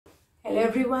Hello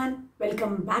everyone,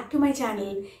 welcome back to my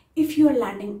channel. If you are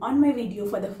landing on my video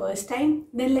for the first time,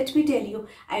 then let me tell you,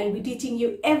 I will be teaching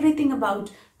you everything about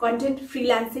content,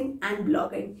 freelancing and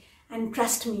blogging. And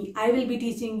trust me, I will be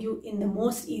teaching you in the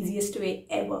most easiest way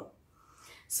ever.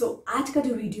 So आज का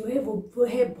जो video है वो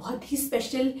है बहुत ही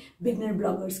special beginner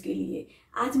bloggers के लिए।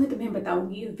 आज मैं तुम्हें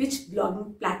बताऊंगी which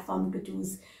blogging platform to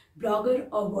choose, blogger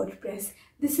और WordPress.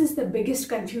 This is the biggest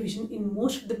confusion in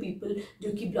most of the people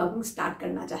जो कि ब्लॉगिंग स्टार्ट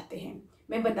करना चाहते हैं।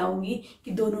 मैं बताऊंगी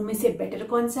कि दोनों में से बेटर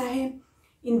कौन सा है,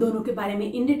 इन दोनों के बारे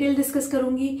में इन डिटेल डिस्कस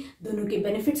करूंगी, दोनों के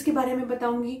बेनिफिट्स के बारे में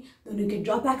बताऊंगी, दोनों के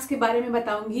ड्रॉबैक्स के बारे में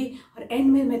बताऊंगी और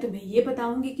एंड में मैं तुम्हें ये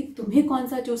बताऊंगी कि तुम्हें कौन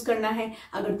सा चूज करना है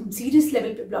अगर तुम सीरियस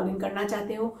लेवल पे ब्लॉगिंग करना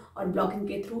चाहते हो और ब्लॉगिंग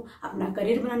के थ्रू अपना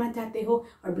करियर बनाना चाहते हो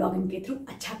और ब्लॉगिंग के थ्रू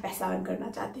अच्छा पैसा अर्न करना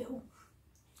चाहते हो।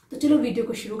 तो चलो वीडियो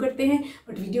को शुरू करते हैं।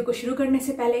 बट वीडियो को शुरू करने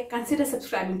से पहले consider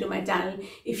subscribing to my channel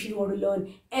if you want to learn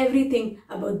everything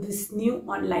about this new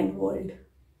online world.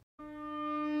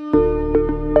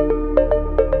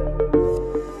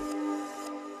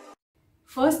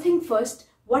 First thing first,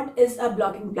 what is a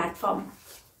blogging platform?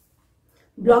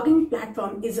 Blogging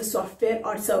platform is a software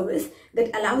or service that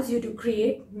allows you to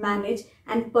create, manage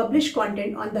and publish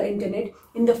content on the internet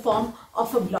in the form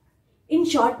of a blog. In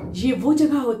short ये वो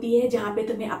जगह होती है जहाँ पे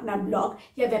तुम्हें अपना blog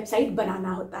या वेबसाइट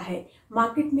बनाना होता है।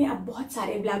 मार्केट में अब बहुत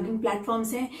सारे ब्लॉगिंग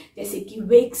प्लेटफॉर्म्स हैं जैसे कि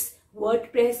Vicks,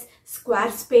 WordPress,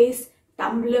 Squarespace,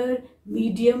 tumbler,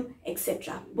 medium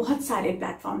etcetera. बहुत सारे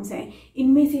प्लेटफॉर्म्स हैं।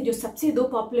 इनमें से जो सबसे दो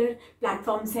पॉपुलर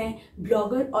प्लेटफॉर्म्स हैं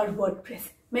ब्लॉगर और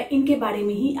वर्डप्रेस, मैं इनके बारे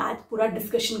में ही आज पूरा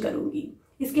डिस्कशन करूंगी।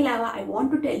 इसके अलावा I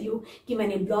want to tell you कि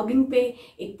मैंने ब्लॉगिंग पे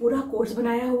एक पूरा कोर्स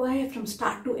बनाया हुआ है फ्रॉम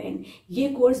स्टार्ट टू एंड। ये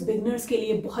कोर्स बिगनर्स के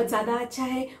लिए बहुत ज़्यादा अच्छा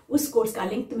है। उस कोर्स का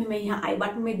लिंक तुम्हें मैं यहाँ आई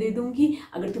बटन में दे दूंगी।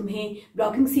 अगर तुम्हें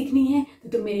ब्लॉगिंग सीखनी है तो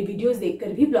तुम मेरे वीडियोस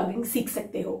देखकर भी ब्लॉगिंग सीख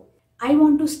सकते हो। I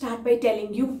want to start by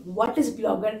telling you what is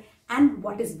blogger and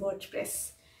what is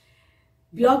WordPress.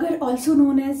 Blogger also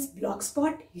known as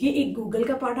Blogspot, ये एक गूगल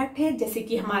का प्रोडक्ट है जैसे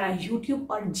कि हमारा यूट्यूब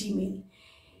और जीमेल।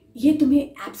 ये तुम्हें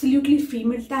एब्सोल्युटली फ्री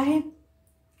मिलता है।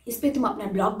 इस पे तुम अपना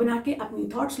ब्लॉग बना के अपनी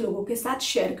थॉट्स लोगों के साथ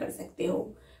शेयर कर सकते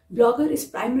हो। Blogger is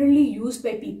primarily used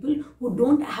by people who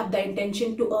don't have the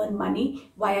intention to earn money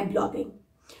via blogging.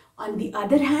 On the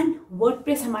other hand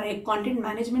WordPress हमारा एक कंटेंट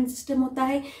मैनेजमेंट सिस्टम होता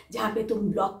है जहाँ पे तुम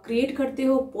ब्लॉग क्रिएट करते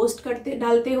हो, पोस्ट करते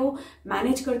डालते हो,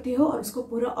 मैनेज करते हो और उसको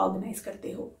पूरा ऑर्गेनाइज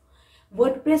करते हो।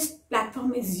 WordPress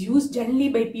platform is used generally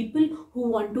by people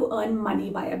who want to earn money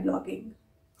via blogging.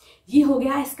 ये हो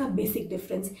गया इसका बेसिक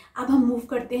डिफरेंस। अब हम मूव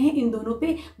करते हैं इन दोनों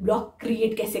पे ब्लॉग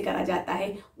क्रिएट कैसे करा जाता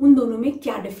है, उन दोनों में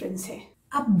क्या डिफरेंस है।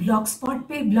 अब ब्लॉगस्पॉट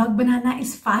पे blog banana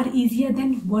is far easier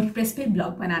than WordPress पे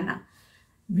ब्लॉग बनाना।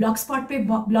 ब्लॉगस्पॉट पे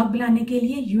ब्लॉग बनाने के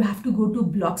लिए you have to go to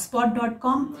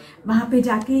blogspot.com। वहां पे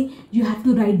जाके you have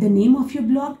to right the name of your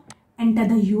blog, enter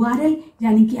the URL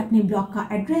यानी कि अपने ब्लॉग का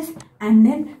address and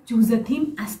then choose a theme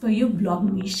as per your blog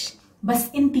नीश।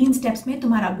 बस इन 3 स्टेप्स में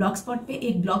तुम्हारा ब्लॉगस्पॉट पे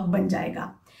एक ब्लॉग बन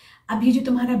जाएगा। अब ये जो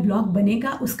तुम्हारा ब्लॉग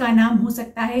बनेगा उसका नाम हो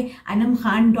सकता है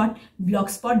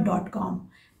anamkhan.blogspot.com।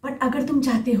 बट अगर तुम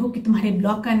चाहते हो कि तुम्हारे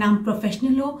ब्लॉग का नाम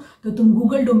प्रोफेशनल हो तो तुम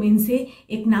गूगल डोमेन से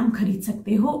एक नाम खरीद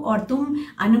सकते हो और तुम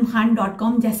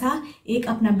anamkhan.com जैसा एक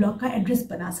अपना ब्लॉग का एड्रेस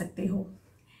बना सकते हो।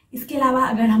 इसके अलावा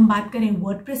अगर हम बात करें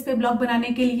वर्डप्रेस पे ब्लॉग बनाने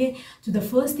के लिए तो the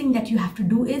first thing that you have to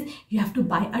do is you have to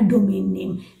bye a domain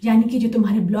name, यानी कि जो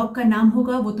तुम्हारे ब्लॉग का नाम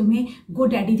होगा वो तुम्हें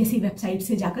GoDaddy जैसी वेबसाइट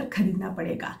से जाकर खरीदना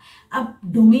पड़ेगा। अब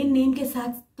डोमेन नेम के साथ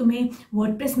तुम्हें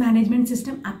WordPress management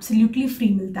system absolutely free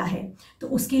मिलता है, तो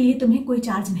उसके लिए तुम्हें कोई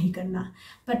चार्ज नहीं करना।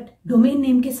 बट डोमेन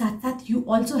नेम के साथ साथ you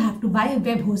also have to bye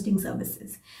web hosting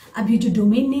services. अब ये जो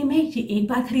डोमेन नेम है ये एक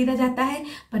बार खरीदा जाता है,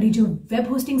 पर ये जो वेब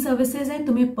होस्टिंग सर्विसेज है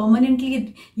तुम्हें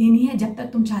परमानेंटली लेनी है जब तक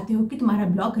तुम चाहते हो कि तुम्हारा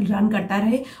ब्लॉग रन करता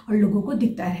रहे और लोगों को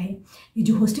दिखता रहे। ये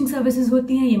जो होस्टिंग सर्विसेज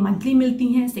होती हैं ये मंथली मिलती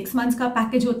हैं, 6 मंथ्स का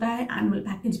पैकेज होता है, एनुअल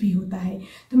पैकेज भी होता है।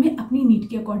 तुम्हें अपनी नीड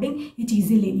के अकॉर्डिंग ये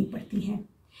चीज़ें लेनी पड़ती हैं।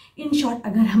 इन शॉर्ट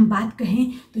अगर हम बात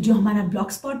कहें तो जो हमारा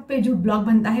ब्लॉगस्पॉट पे जो ब्लॉग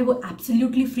बनता है वो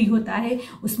एब्सोल्युटली फ्री होता है।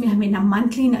 उसमें हमें ना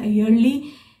मंथली ना ईयरली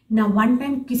ना वन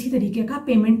टाइम किसी तरीके का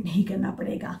पेमेंट नहीं करना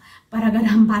पड़ेगा। पर अगर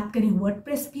हम बात करें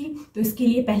वर्डप्रेस की तो इसके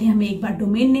लिए पहले हमें एक बार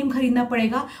डोमेन नेम खरीदना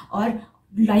पड़ेगा और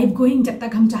लाइव गोइंग जब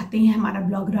तक हम चाहते हैं हमारा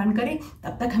ब्लॉग रन करें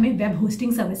तब तक हमें वेब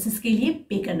होस्टिंग सर्विसेज के लिए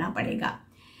पे करना पड़ेगा।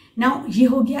 नाउ ये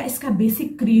हो गया इसका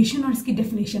बेसिक क्रिएशन और इसकी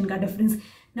डेफिनेशन का difference.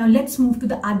 Now let's move to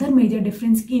the other major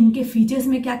difference कि इनके फीचर्स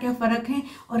में क्या क्या फ़र्क हैं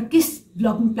और किस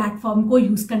ब्लॉगिंग प्लेटफॉर्म को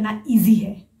यूज़ करना ईजी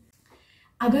है।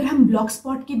 अगर हम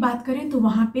ब्लॉगस्पॉट की बात करें तो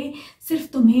वहाँ पे सिर्फ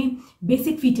तुम्हें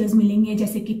बेसिक फीचर्स मिलेंगे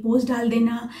जैसे कि पोस्ट डाल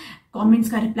देना, कमेंट्स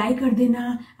का रिप्लाई कर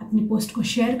देना, अपनी पोस्ट को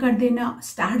शेयर कर देना,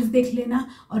 स्टार्स देख लेना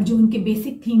और जो उनके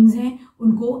बेसिक थीम्स हैं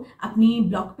उनको अपनी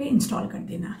ब्लॉग पे इंस्टॉल कर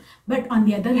देना। But on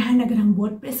the other hand अगर हम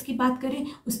वर्डप्रेस की बात करें,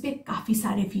 उस पर काफ़ी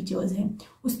सारे फीचर्स हैं।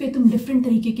 उस पर तुम डिफरेंट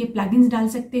तरीके के प्लगइन्स डाल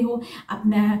सकते हो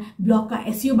अपना ब्लॉग का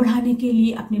एसईओ बढ़ाने के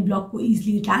लिए, अपने ब्लॉग को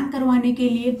ईजिली रैंक करवाने के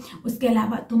लिए। उसके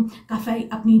अलावा तुम काफ़ी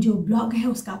अपनी जो ब्लॉग है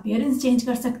उसका अपीयरेंस चेंज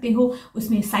कर सकते हो,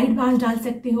 उसमें साइड बार्स डाल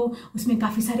सकते हो, उसमें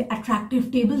काफ़ी सारे अट्रैक्टिव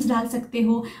टेबल्स डाल सकते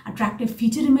हो, अट्रैक्टिव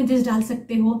फीचर इमेजेस डाल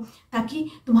सकते हो, ताकि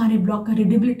तुम्हारे ब्लॉग का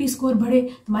रीडेबिलिटी स्कोर बढ़े,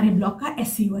 तुम्हारे ब्लॉग का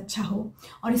एसईओ अच्छा हो।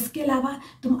 और इसके अलावा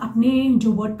तुम अपने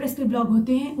जो वर्डप्रेस पे ब्लॉग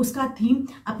होते हैं उसका थीम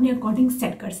अपने अकॉर्डिंग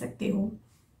सेट कर सकते हो।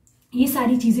 ये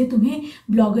सारी चीज़ें तुम्हें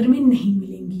ब्लॉगर में नहीं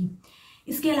मिलेंगी।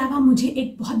 इसके अलावा मुझे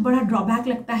एक बहुत बड़ा ड्रॉबैक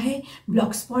लगता है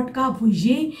ब्लॉगस्पॉट का, वो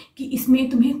ये कि इसमें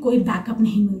तुम्हें कोई बैकअप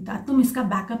नहीं मिलता, तुम इसका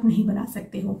बैकअप नहीं बना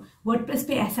सकते हो। वर्डप्रेस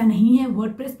पे ऐसा नहीं है,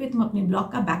 वर्डप्रेस पे तुम अपने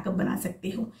ब्लॉग का बैकअप बना सकते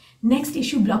हो। नेक्स्ट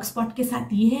इशू ब्लॉगस्पॉट के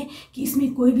साथ ये है कि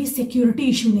इसमें कोई भी सिक्योरिटी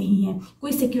इशू नहीं है,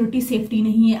 कोई सिक्योरिटी सेफ्टी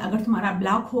नहीं है। अगर तुम्हारा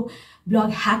ब्लॉग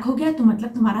हैक हो गया तो मतलब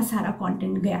तुम्हारा सारा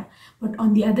कंटेंट गया। But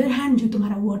on the other hand जो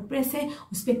तुम्हारा वर्डप्रेस है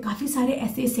उस पर काफ़ी सारे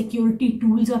ऐसे सिक्योरिटी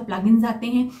टूल्स और प्लगइन्स आते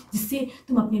हैं जिससे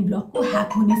तुम अपने ब्लॉग को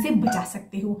हैक होने से बचा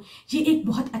सकते हो। ये एक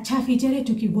बहुत अच्छा फीचर है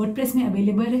जो कि वर्डप्रेस में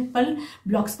अवेलेबल है पर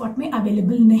ब्लॉगस्पॉट में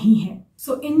अवेलेबल नहीं है।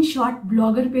 सो इन शॉर्ट,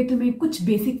 ब्लॉगर पे तुम्हें कुछ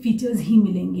बेसिक फीचर्स ही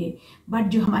मिलेंगे, बट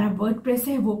जो हमारा वर्डप्रेस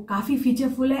है वो काफ़ी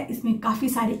फीचरफुल है। इसमें काफ़ी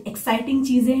सारी एक्साइटिंग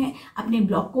चीज़ें हैं अपने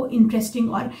ब्लॉग को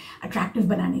इंटरेस्टिंग और अट्रैक्टिव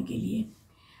बनाने के लिए।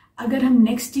 अगर हम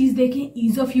नेक्स्ट चीज़ देखें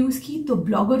ईज ऑफ यूज़ की, तो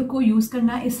ब्लॉगर को यूज़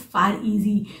करना is far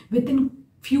easy. With in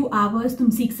few hours तुम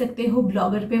सीख सकते हो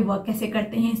ब्लॉगर पे वर्क कैसे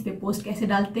करते हैं, इस पे पोस्ट कैसे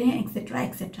डालते हैं, एक्सेट्रा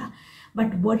एक्सेट्रा।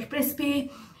 बट वर्डप्रेस पे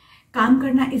काम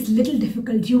करना is little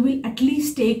difficult. You will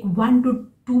at least take 1 to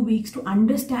 2 weeks to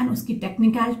understand उसकी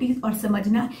टेक्निकलिटीज और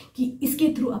समझना कि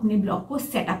इसके थ्रू अपने ब्लॉग को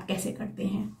सेटअप कैसे करते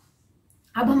हैं।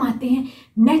 अब हम आते हैं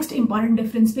नेक्स्ट इंपॉर्टेंट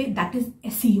डिफरेंस पे, दैट इज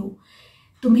एसईओ।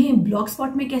 तुम्हें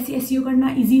ब्लॉगस्पॉट में कैसे एसईओ करना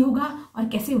इजी होगा और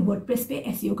कैसे वर्डप्रेस पे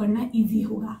एसईओ करना इजी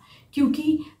होगा,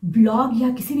 क्योंकि ब्लॉग या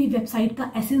किसी भी वेबसाइट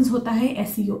का एसेंस होता है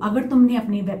एसईओ। अगर तुमने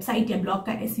अपने वेबसाइट या ब्लॉग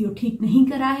का एसईओ ठीक नहीं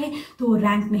करा है तो वो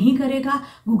रैंक नहीं करेगा,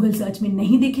 गूगल सर्च में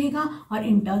नहीं दिखेगा और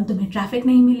इन टर्न तुम्हें ट्रैफिक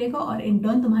नहीं मिलेगा और इन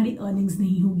टर्न तुम्हारी अर्निंग्स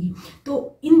नहीं होगी।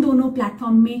 तो इन दोनों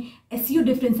प्लेटफॉर्म में एसईओ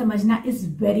डिफरेंस समझना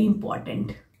इज वेरी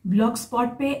इंपॉर्टेंट। ब्लॉगस्पॉट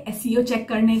पे एसईओ चेक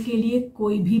करने के लिए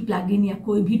कोई भी प्लगइन या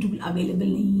कोई भी टूल अवेलेबल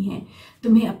नहीं है।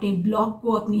 तुम्हें अपने ब्लॉग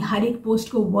को, अपनी हर एक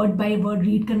पोस्ट को वर्ड बाय वर्ड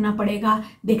रीड करना पड़ेगा,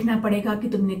 देखना पड़ेगा कि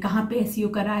तुमने कहाँ पे एसईओ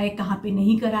करा है, कहाँ पे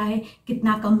नहीं करा है,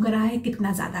 कितना कम करा है,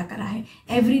 कितना ज़्यादा करा है।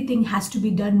 Everything has to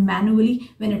be done manually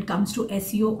when it comes to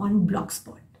SEO on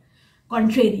Blogspot.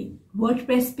 Contrary,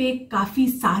 WordPress पे काफ़ी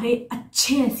सारे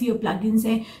अच्छे एसईओ प्लगइन्स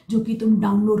हैं जो कि तुम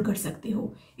डाउनलोड कर सकते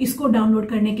हो। इसको डाउनलोड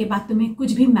करने के बाद तुम्हें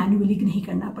कुछ भी मैनुअली नहीं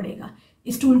करना पड़ेगा।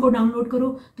 इस टूल को डाउनलोड करो,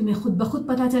 तुम्हें खुद ब खुद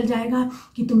पता चल जाएगा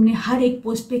कि तुमने हर एक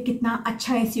पोस्ट पे कितना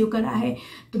अच्छा एसईओ करा है,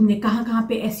 तुमने कहाँ कहाँ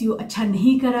पे एसईओ अच्छा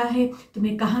नहीं करा है,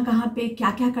 तुम्हें कहाँ कहाँ पे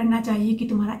क्या क्या करना चाहिए कि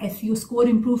तुम्हारा एसईओ स्कोर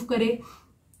इम्प्रूव करे।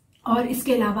 और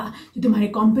इसके अलावा जो तुम्हारे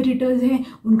कॉम्पिटिटर्स हैं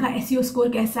उनका एसईओ स्कोर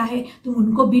कैसा है, तुम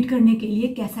उनको बीट करने के लिए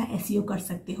कैसा एसईओ कर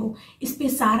सकते हो। इस पे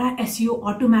सारा एसईओ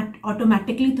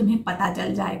ऑटोमेटिकली तुम्हें पता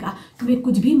चल जाएगा, तुम्हें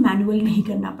कुछ भी मैनुअल नहीं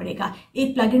करना पड़ेगा।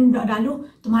 एक प्लगइन डालो,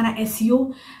 तुम्हारा एसईओ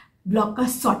ब्लॉग का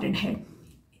सॉर्टेड है।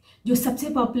 जो सबसे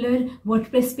पॉपुलर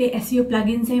वर्डप्रेस पे एसईओ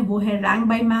प्लगइन्स हैं वो है रैंक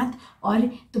बाय मैथ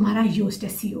और तुम्हारा योस्ट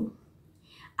एसईओ।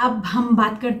 अब हम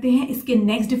बात करते हैं इसके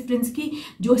नेक्स्ट डिफरेंस की।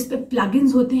 जो इस पे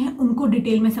प्लगइन्स होते हैं उनको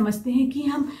डिटेल में समझते हैं कि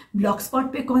हम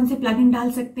ब्लॉगस्पॉट पे कौन से प्लगइन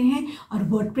डाल सकते हैं और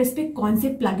वर्डप्रेस पे कौन से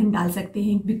प्लगइन डाल सकते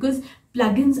हैं, because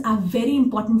plugins are very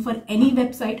important for any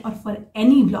website और for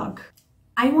any blog.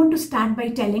 I want to start by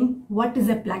telling what is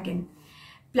a plugin.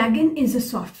 Plugin is a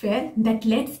software that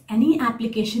lets any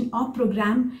application or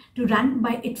program to run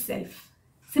by itself.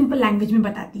 Simple language में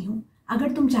बताती हूँ।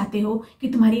 अगर तुम चाहते हो कि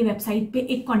तुम्हारी वेबसाइट पे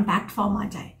एक कॉन्टैक्ट फॉर्म आ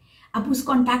जाए, अब उस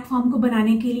कॉन्टैक्ट फॉर्म को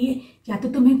बनाने के लिए या तो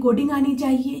तुम्हें कोडिंग आनी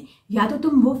चाहिए या तो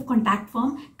तुम वो कॉन्टैक्ट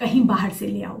फॉर्म कहीं बाहर से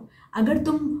ले आओ। अगर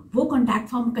तुम वो कॉन्टैक्ट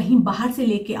फॉर्म कहीं बाहर से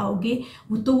लेके आओगे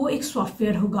तो वो एक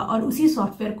सॉफ्टवेयर होगा और उसी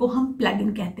सॉफ्टवेयर को हम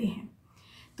प्लगइन कहते हैं।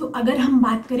 तो अगर हम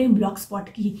बात करें ब्लॉगस्पॉट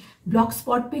की,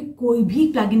 ब्लॉगस्पॉट पे कोई भी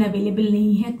प्लगइन अवेलेबल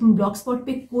नहीं है। तुम ब्लॉगस्पॉट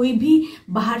पे कोई भी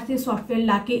बाहर से सॉफ्टवेयर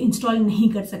लाके इंस्टॉल नहीं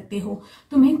कर सकते हो।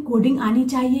 तुम्हें कोडिंग आनी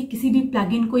चाहिए किसी भी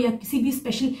प्लगइन को या किसी भी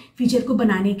स्पेशल फीचर को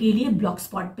बनाने के लिए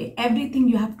ब्लॉगस्पॉट पे।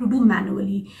 Everything you have to do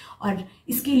manually और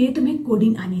इसके लिए तुम्हें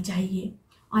कोडिंग आनी चाहिए।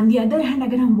 ऑन दी अदर हैंड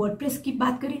अगर हम वर्डप्रेस की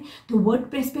बात करें तो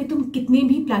वर्डप्रेस पे तुम कितने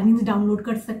भी प्लगइन्स डाउनलोड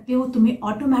कर सकते हो। तुम्हें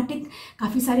ऑटोमेटिक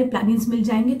काफ़ी सारे प्लगइन्स मिल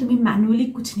जाएंगे, तुम्हें मैनुअली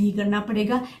कुछ नहीं करना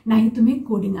पड़ेगा, ना ही तुम्हें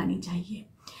कोडिंग आनी चाहिए।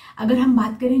 अगर हम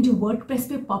बात करें जो वर्डप्रेस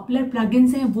पे पॉपुलर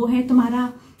प्लगइन्स हैं वो है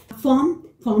तुम्हारा फॉर्म,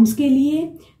 फॉर्म्स के लिए,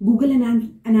 गूगल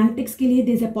एनालिटिक्स के लिए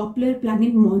there is a popular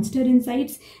plugin monster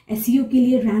insights, SEO के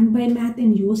लिए rank bye math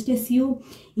and Yoast SEO,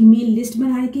 email list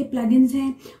बनाने के प्लगइन्स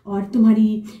हैं, और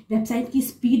तुम्हारी वेबसाइट की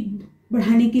स्पीड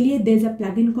बढ़ाने के लिए there is a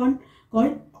plugin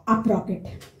called अपरॉकेट।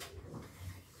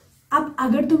 अब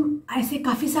अगर तुम ऐसे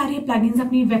काफ़ी सारे प्लगइन्स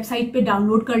अपनी वेबसाइट पे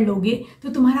डाउनलोड कर लोगे तो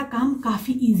तुम्हारा काम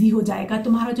काफ़ी इजी हो जाएगा,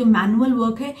 तुम्हारा जो मैनुअल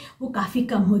वर्क है वो काफ़ी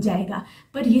कम हो जाएगा।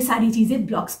 पर ये सारी चीज़ें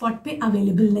ब्लॉगस्पॉट पे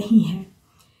अवेलेबल नहीं है।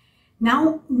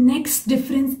 Now next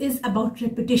difference is about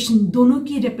reputation. दोनों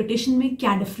की रेपुटेशन में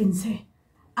क्या डिफरेंस है?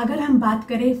 अगर हम बात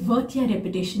करें वर्थ या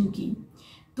रेपुटेशन की,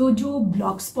 तो जो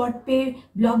ब्लॉगस्पॉट पे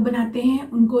ब्लॉग बनाते हैं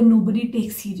उनको नोबडी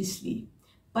टेक सीरियसली,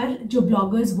 पर जो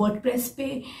ब्लॉगर्स वर्डप्रेस पे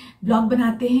ब्लॉग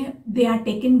बनाते हैं they are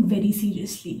taken very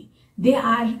seriously, they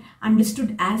are understood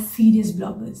as serious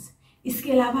bloggers.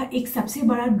 इसके अलावा एक सबसे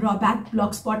बड़ा ड्रॉबैक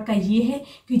ब्लॉगस्पॉट का ये है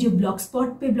कि जो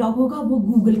ब्लॉगस्पॉट पे ब्लॉग होगा वो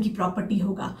गूगल की प्रॉपर्टी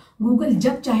होगा। गूगल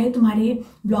जब चाहे तुम्हारे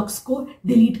ब्लॉग्स को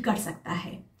डिलीट कर सकता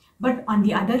है। But on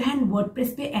the other hand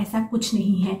WordPress पे ऐसा कुछ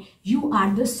नहीं है, you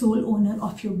are the soul owner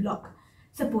of your blog.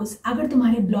 Suppose अगर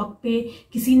तुम्हारे ब्लॉग पे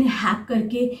किसी ने हैक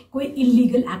करके कोई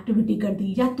इलीगल एक्टिविटी कर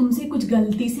दी, या तुमसे कुछ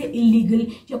गलती से इलीगल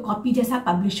या कॉपी जैसा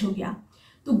पब्लिश हो गया,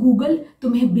 तो गूगल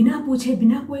तुम्हें बिना पूछे,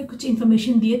 बिना कोई कुछ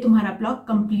इन्फॉर्मेशन दिए तुम्हारा ब्लॉग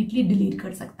कंप्लीटली डिलीट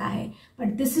कर सकता है।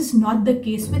 But this is not the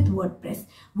case with WordPress.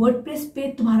 WordPress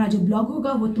पे तुम्हारा जो ब्लॉग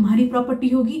होगा वो तुम्हारी प्रॉपर्टी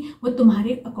होगी, वो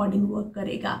तुम्हारे अकॉर्डिंग वर्क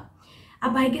करेगा।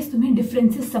 अब आई गेस तुम्हें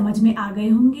डिफरेंसेस समझ में आ गए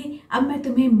होंगे। अब मैं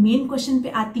तुम्हें मेन क्वेश्चन पे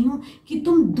आती हूँ कि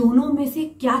तुम दोनों में से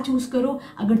क्या चूज करो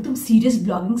अगर तुम सीरियस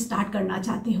ब्लॉगिंग स्टार्ट करना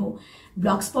चाहते हो।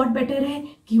 ब्लॉगस्पॉट बेटर है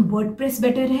कि वर्डप्रेस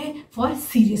बेटर है for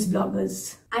serious bloggers?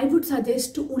 I would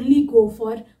suggest to only go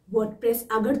for WordPress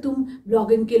अगर तुम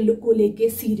ब्लॉगिंग को लेके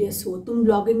सीरियस हो, तुम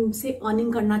ब्लॉगिंग से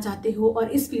अर्निंग करना चाहते हो और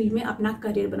इस फील्ड में अपना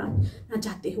करियर बनाना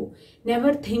चाहते हो।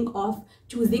 Never think of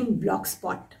choosing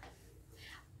Blogspot.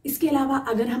 इसके अलावा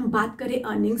अगर हम बात करें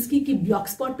अर्निंग्स की कि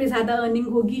ब्लॉगस्पॉट पे ज़्यादा अर्निंग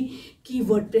होगी कि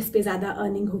वर्डप्रेस पे ज़्यादा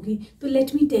अर्निंग होगी, तो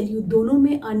लेट मी टेल यू, दोनों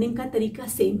में अर्निंग का तरीका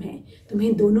सेम है।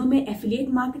 तुम्हें दोनों में एफिलिएट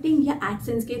मार्केटिंग या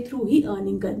एडसेंस के थ्रू ही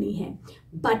अर्निंग करनी है।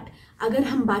 बट अगर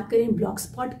हम बात करें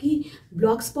ब्लॉगस्पॉट की,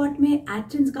 ब्लॉगस्पॉट में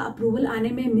एडसेंस का अप्रूवल आने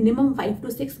में मिनिमम 5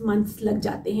 to 6 मंथ्स लग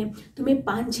जाते हैं। तुम्हें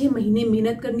 5-6 महीने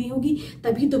मेहनत करनी होगी,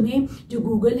 तभी तुम्हें जो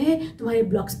गूगल है तुम्हारे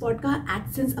ब्लॉगस्पॉट का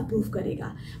एडसेंस अप्रूव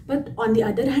करेगा। But on the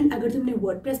other hand अगर तुमने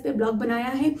वर्डप्रेस पे ब्लॉग बनाया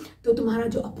है तो तुम्हारा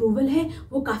जो अप्रूवल है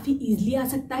वो काफ़ी ईजिली आ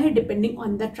सकता है डिपेंडिंग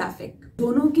ऑन द ट्रैफिक।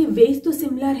 दोनों के वेज तो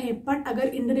सिमिलर है, बट अगर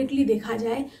इनडायरेक्टली देखा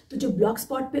जाए तो जो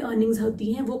ब्लॉगस्पॉट पे अर्निंग्स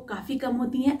होती हैं वो काफ़ी कम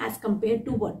होती हैं एज कम्पेयर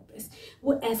टू वर्डप्रेस।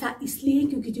 वो ऐसा इसलिए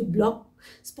क्योंकि जो ब्लॉग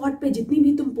स्पॉट पे जितनी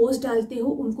भी तुम पोस्ट डालते हो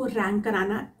उनको रैंक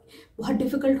कराना बहुत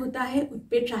डिफिकल्ट होता है, उस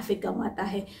पर ट्रैफिक कम आता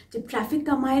है। जब ट्रैफिक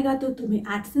कम आएगा तो तुम्हें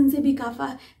एडसेंस से भी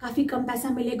काफ़ी कम पैसा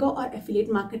मिलेगा और एफिलिएट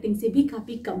मार्केटिंग से भी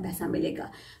काफ़ी कम पैसा मिलेगा।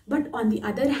 But on the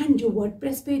other hand जो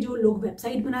वर्डप्रेस पे जो लोग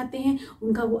वेबसाइट बनाते हैं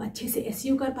उनका वो अच्छे से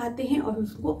एसईओ कर पाते हैं और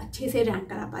उसको अच्छे से रैंक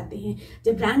करा पाते हैं।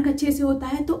 जब रैंक अच्छे से होता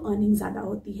है तो अर्निंग ज़्यादा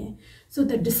होती है। So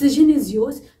the decision is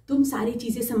yours. तुम सारी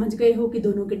चीज़ें समझ गए हो कि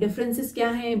दोनों के डिफरेंसेस क्या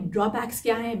हैं, ड्रॉबैक्स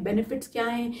क्या हैं, बेनिफिट्स क्या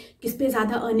हैं, किस पे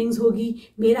ज़्यादा अर्निंग्स होगी,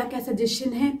 मेरा क्या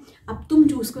सजेशन है। अब तुम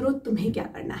चूज करो तुम्हें क्या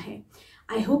करना है।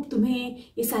 आई होप तुम्हें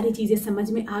ये सारी चीज़ें समझ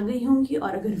में आ गई होंगी, और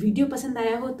अगर वीडियो पसंद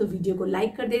आया हो तो वीडियो को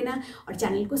लाइक कर देना और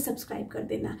चैनल को सब्सक्राइब कर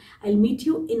देना। I will meet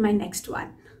you in my next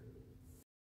one.